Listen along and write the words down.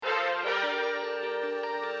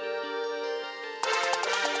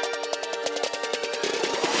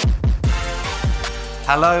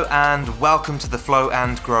Hello and welcome to the Flow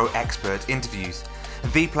and Grow Expert Interviews,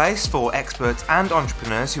 the place for experts and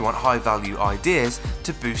entrepreneurs who want high-value ideas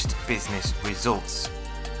to boost business results.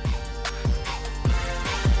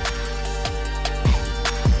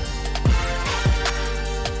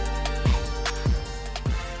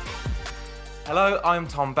 Hello, I'm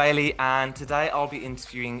Tom Bailey, and today I'll be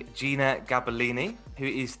interviewing Jeanna Gabellini, who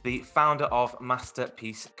is the founder of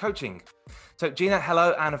Masterpiece Coaching. So Jeanna,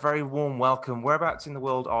 hello and a very warm welcome. Whereabouts in the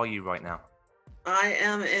world are you right now? I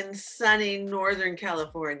am in sunny Northern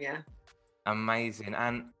California. Amazing.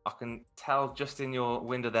 And I can tell just in your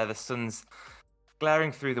window there, the sun's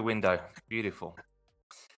glaring through the window. Beautiful.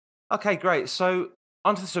 Okay, great. So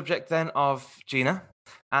onto the subject then of Jeanna.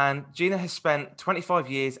 And Jeanna has spent 25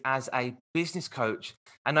 years as a business coach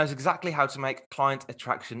and knows exactly how to make client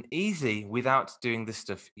attraction easy without doing the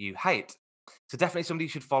stuff you hate. So definitely somebody you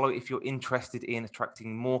should follow if you're interested in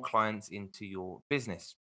attracting more clients into your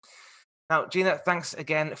business. Now, Jeanna, thanks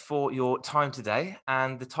again for your time today.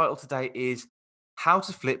 And the title today is How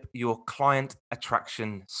to Flip Your Client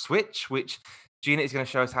Attraction Switch, which Jeanna is going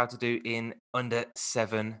to show us how to do in under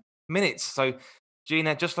 7 minutes. So,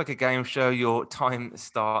 Jeanna, just like a game show, your time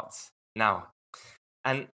starts now.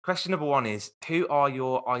 And question number one is, who are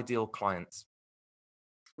your ideal clients?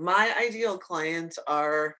 My ideal clients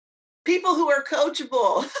are people who are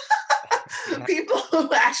coachable, Yeah. people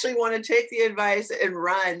who actually want to take the advice and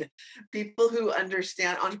run, people who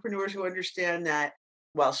understand, entrepreneurs who understand that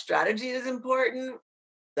while strategy is important,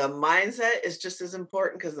 the mindset is just as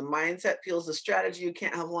important because the mindset fuels the strategy. You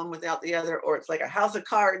can't have one without the other, or it's like a house of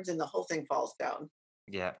cards and the whole thing falls down.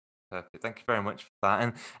 Yeah, perfect. Thank you very much for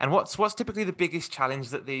that. And what's typically the biggest challenge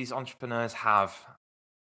that these entrepreneurs have?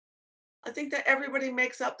 I think that everybody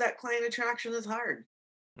makes up that client attraction is hard.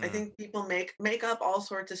 I Mm, think people make up all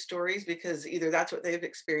sorts of stories because either that's what they've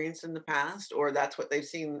experienced in the past or that's what they've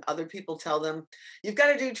seen other people tell them. You've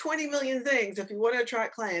got to do 20 million things if you want to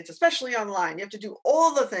attract clients, especially online. You have to do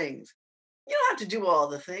all the things. You don't have to do all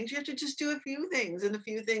the things. You have to just do a few things and a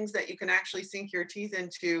few things that you can actually sink your teeth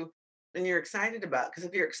into and you're excited about. Because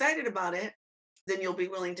if you're excited about it, then you'll be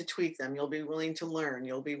willing to tweak them. You'll be willing to learn.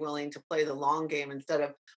 You'll be willing to play the long game instead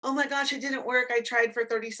of, oh my gosh, it didn't work. I tried for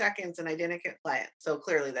 30 seconds and I didn't get clients. So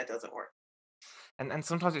clearly that doesn't work. and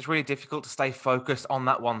sometimes it's really difficult to stay focused on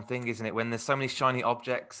that one thing, isn't it? When there's so many shiny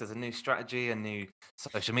objects, there's a new strategy, a new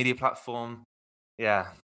social media platform. Yeah,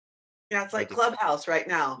 Yeah, it's very like difficult. Clubhouse right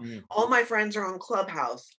now. Mm, All my friends are on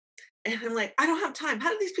Clubhouse. And I'm like, I don't have time. How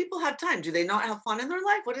do these people have time? Do they not have fun in their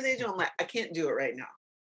life? What do they do? I'm like, I can't do it right now.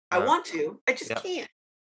 I no, want to, I just yeah. can't.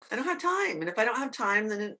 I don't have time. And if I don't have time,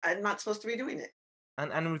 then I'm not supposed to be doing it.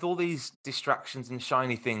 And with all these distractions and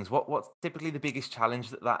shiny things, what's typically the biggest challenge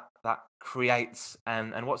that creates,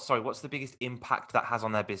 and what's the biggest impact that has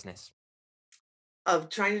on their business? Of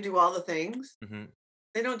trying to do all the things, Hmm.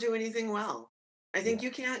 they don't do anything well. I think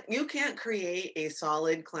Yeah, you can't create a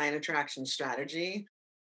solid client attraction strategy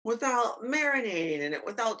without marinating in it,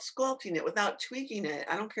 without sculpting it, without tweaking it.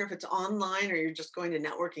 I don't care if it's online or you're just going to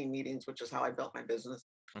networking meetings, which is how I built my business.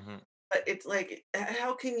 hmm, But it's like,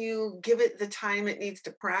 how can you give it the time it needs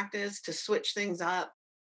to practice, to switch things up,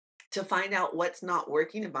 to find out what's not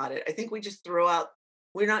working about it? I think we just throw out,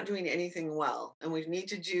 we're not doing anything well, and we need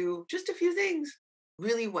to do just a few things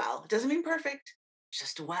really well. It doesn't mean perfect,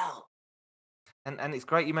 just well. and it's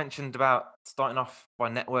great you mentioned about starting off by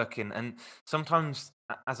networking. And sometimes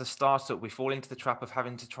as a startup, we fall into the trap of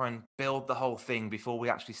having to try and build the whole thing before we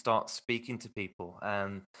actually start speaking to people.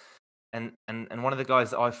 And one of the guys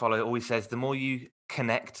that I follow always says, the more you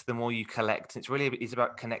connect, the more you collect. It's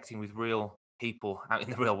about connecting with real people out in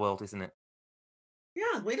the real world, isn't it?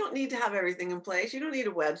 Yeah, we don't need to have everything in place. You don't need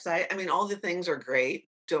a website. I mean, all the things are great,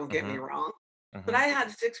 don't get me Hmm. wrong. But Hmm. I had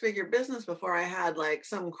a six-figure business before I had like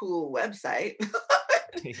some cool website.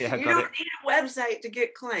 Yeah, You got don't it. need a website to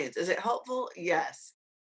get clients. Is it helpful? Yes.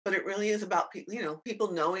 But it really is about people,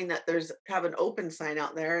 people knowing that there's have an open sign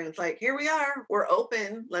out there and it's like, here we are, we're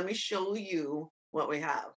open. Let me show you what we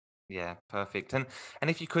have. Yeah, perfect. And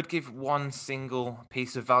if you could give one single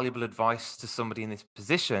piece of valuable advice to somebody in this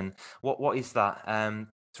position, what is that? To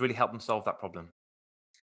really help them solve that problem.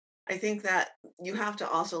 I think that you have to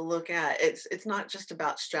also look at it's not just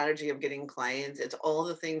about strategy of getting clients, it's all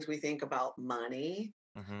the things we think about money,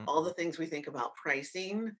 Hmm. all the things we think about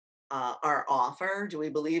pricing, our offer. Do we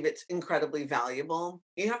believe it's incredibly valuable?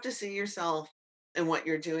 You have to see yourself and what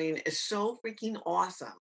you're doing is so freaking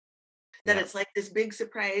awesome that Yeah. it's like this big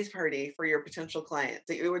surprise party for your potential clients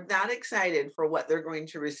that you were that excited for what they're going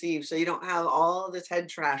to receive. So you don't have all this head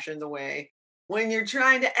trash in the way when you're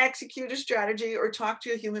trying to execute a strategy or talk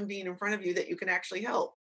to a human being in front of you that you can actually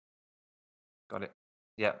help. Got it.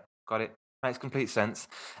 Yeah, got it. Makes complete sense.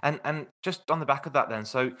 And just on the back of that then,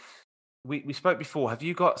 so we spoke before. Have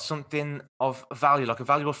you got something of value, like a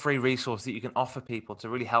valuable free resource that you can offer people to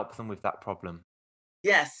really help them with that problem?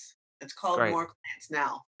 Yes, it's called Great. More Clients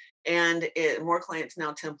Now, and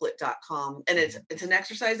moreclientsnowtemplate.com, and Mhm. it's an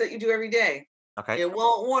exercise that you do every day. Okay. It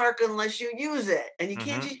won't work unless you use it, and you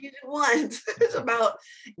can't Mhm. just use it once. It's about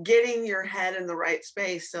getting your head in the right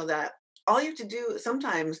space so that all you have to do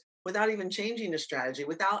sometimes without even changing a strategy,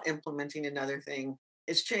 without implementing another thing,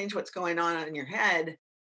 is change what's going on in your head,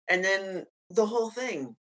 and then the whole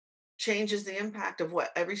thing changes the impact of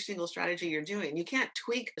what every single strategy you're doing. You can't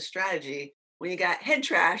tweak a strategy when you got head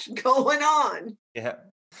trash going on. Yeah.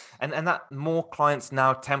 And that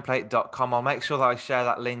moreclientsnowtemplate.com, I'll make sure that I share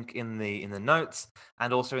that link in the notes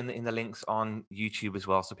and also in the links on YouTube as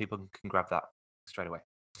well, so people can grab that straight away.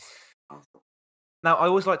 Awesome. Now, I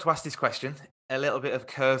always like to ask this question, a little bit of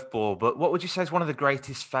curveball, but what would you say is one of the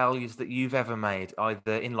greatest failures that you've ever made,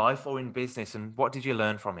 either in life or in business, and what did you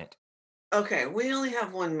learn from it? Okay, we only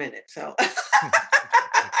have 1 minute, so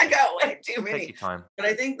I got way too Take many. your time. But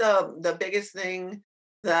I think the biggest thing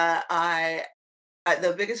that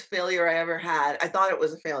the biggest failure I ever had, I thought it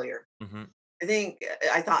was a failure. Hmm. I think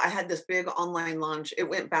I thought I had this big online launch. It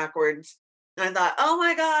went backwards. And I thought, oh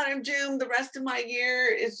my God, I'm doomed. The rest of my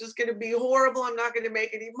year is just going to be horrible. I'm not going to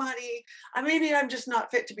make any money. Maybe I'm just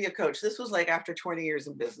not fit to be a coach. This was like after 20 years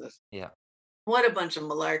in business. Yeah. What a bunch of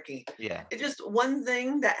malarkey. Yeah. It's just one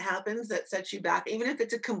thing that happens that sets you back, even if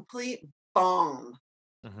it's a complete bomb,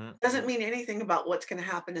 Hmm. doesn't mean anything about what's going to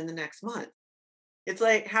happen in the next month. It's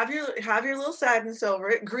like have your little sadness over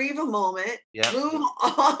it, grieve a moment, Yeah. move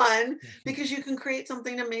on, because you can create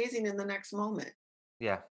something amazing in the next moment.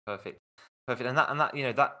 Yeah. Perfect. Perfect. And that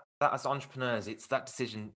that as entrepreneurs, it's that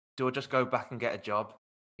decision. Do I just go back and get a job?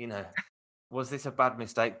 You know, was this a bad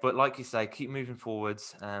mistake? But like you say, keep moving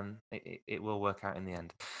forwards. It will work out in the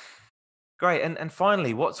end. Great. And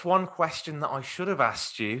finally, what's one question that I should have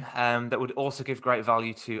asked you that would also give great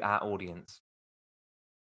value to our audience?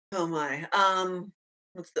 Oh my.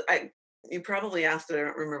 What's the I you probably asked it. I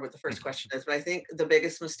don't remember what the first question is, but I think the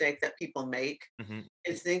biggest mistake that people make Hmm.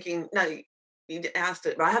 is thinking, no, you asked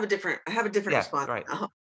it, but I have a different Yeah. response Great. now.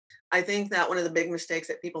 I think that one of the big mistakes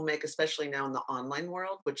that people make, especially now in the online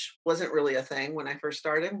world, which wasn't really a thing when I first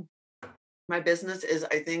started my business, is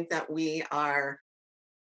I think that we are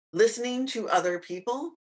listening to other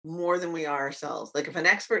people more than we are ourselves. Like if an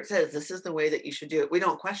expert says this is the way that you should do it, we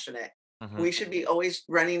don't question it. Hmm. We should be always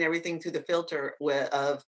running everything through the filter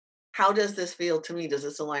of how does this feel to me? Does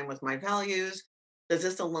this align with my values? Does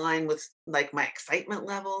this align with like my excitement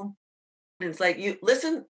level? And it's like you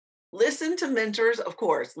listen to mentors, of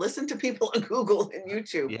course. Listen to people on Google and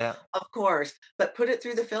YouTube, Yeah. of course, but put it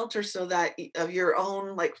through the filter so that of your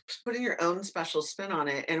own, like putting your own special spin on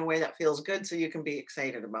it in a way that feels good so you can be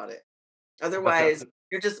excited about it. Perfect. Otherwise,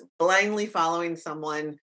 you're just blindly following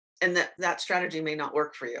someone and that strategy may not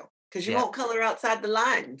work for you because you Yeah. won't color outside the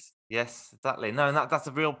lines. Yes, exactly. No, and that's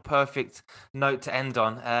a real perfect note to end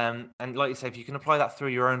on. And like you say, if you can apply that through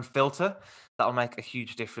your own filter, that'll make a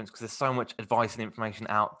huge difference because there's so much advice and information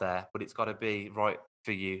out there, but it's got to be right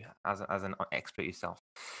for you as an expert yourself.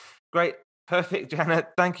 Great. Perfect, Jeanna.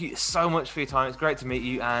 Thank you so much for your time. It's great to meet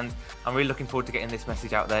you, and I'm really looking forward to getting this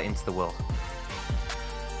message out there into the world.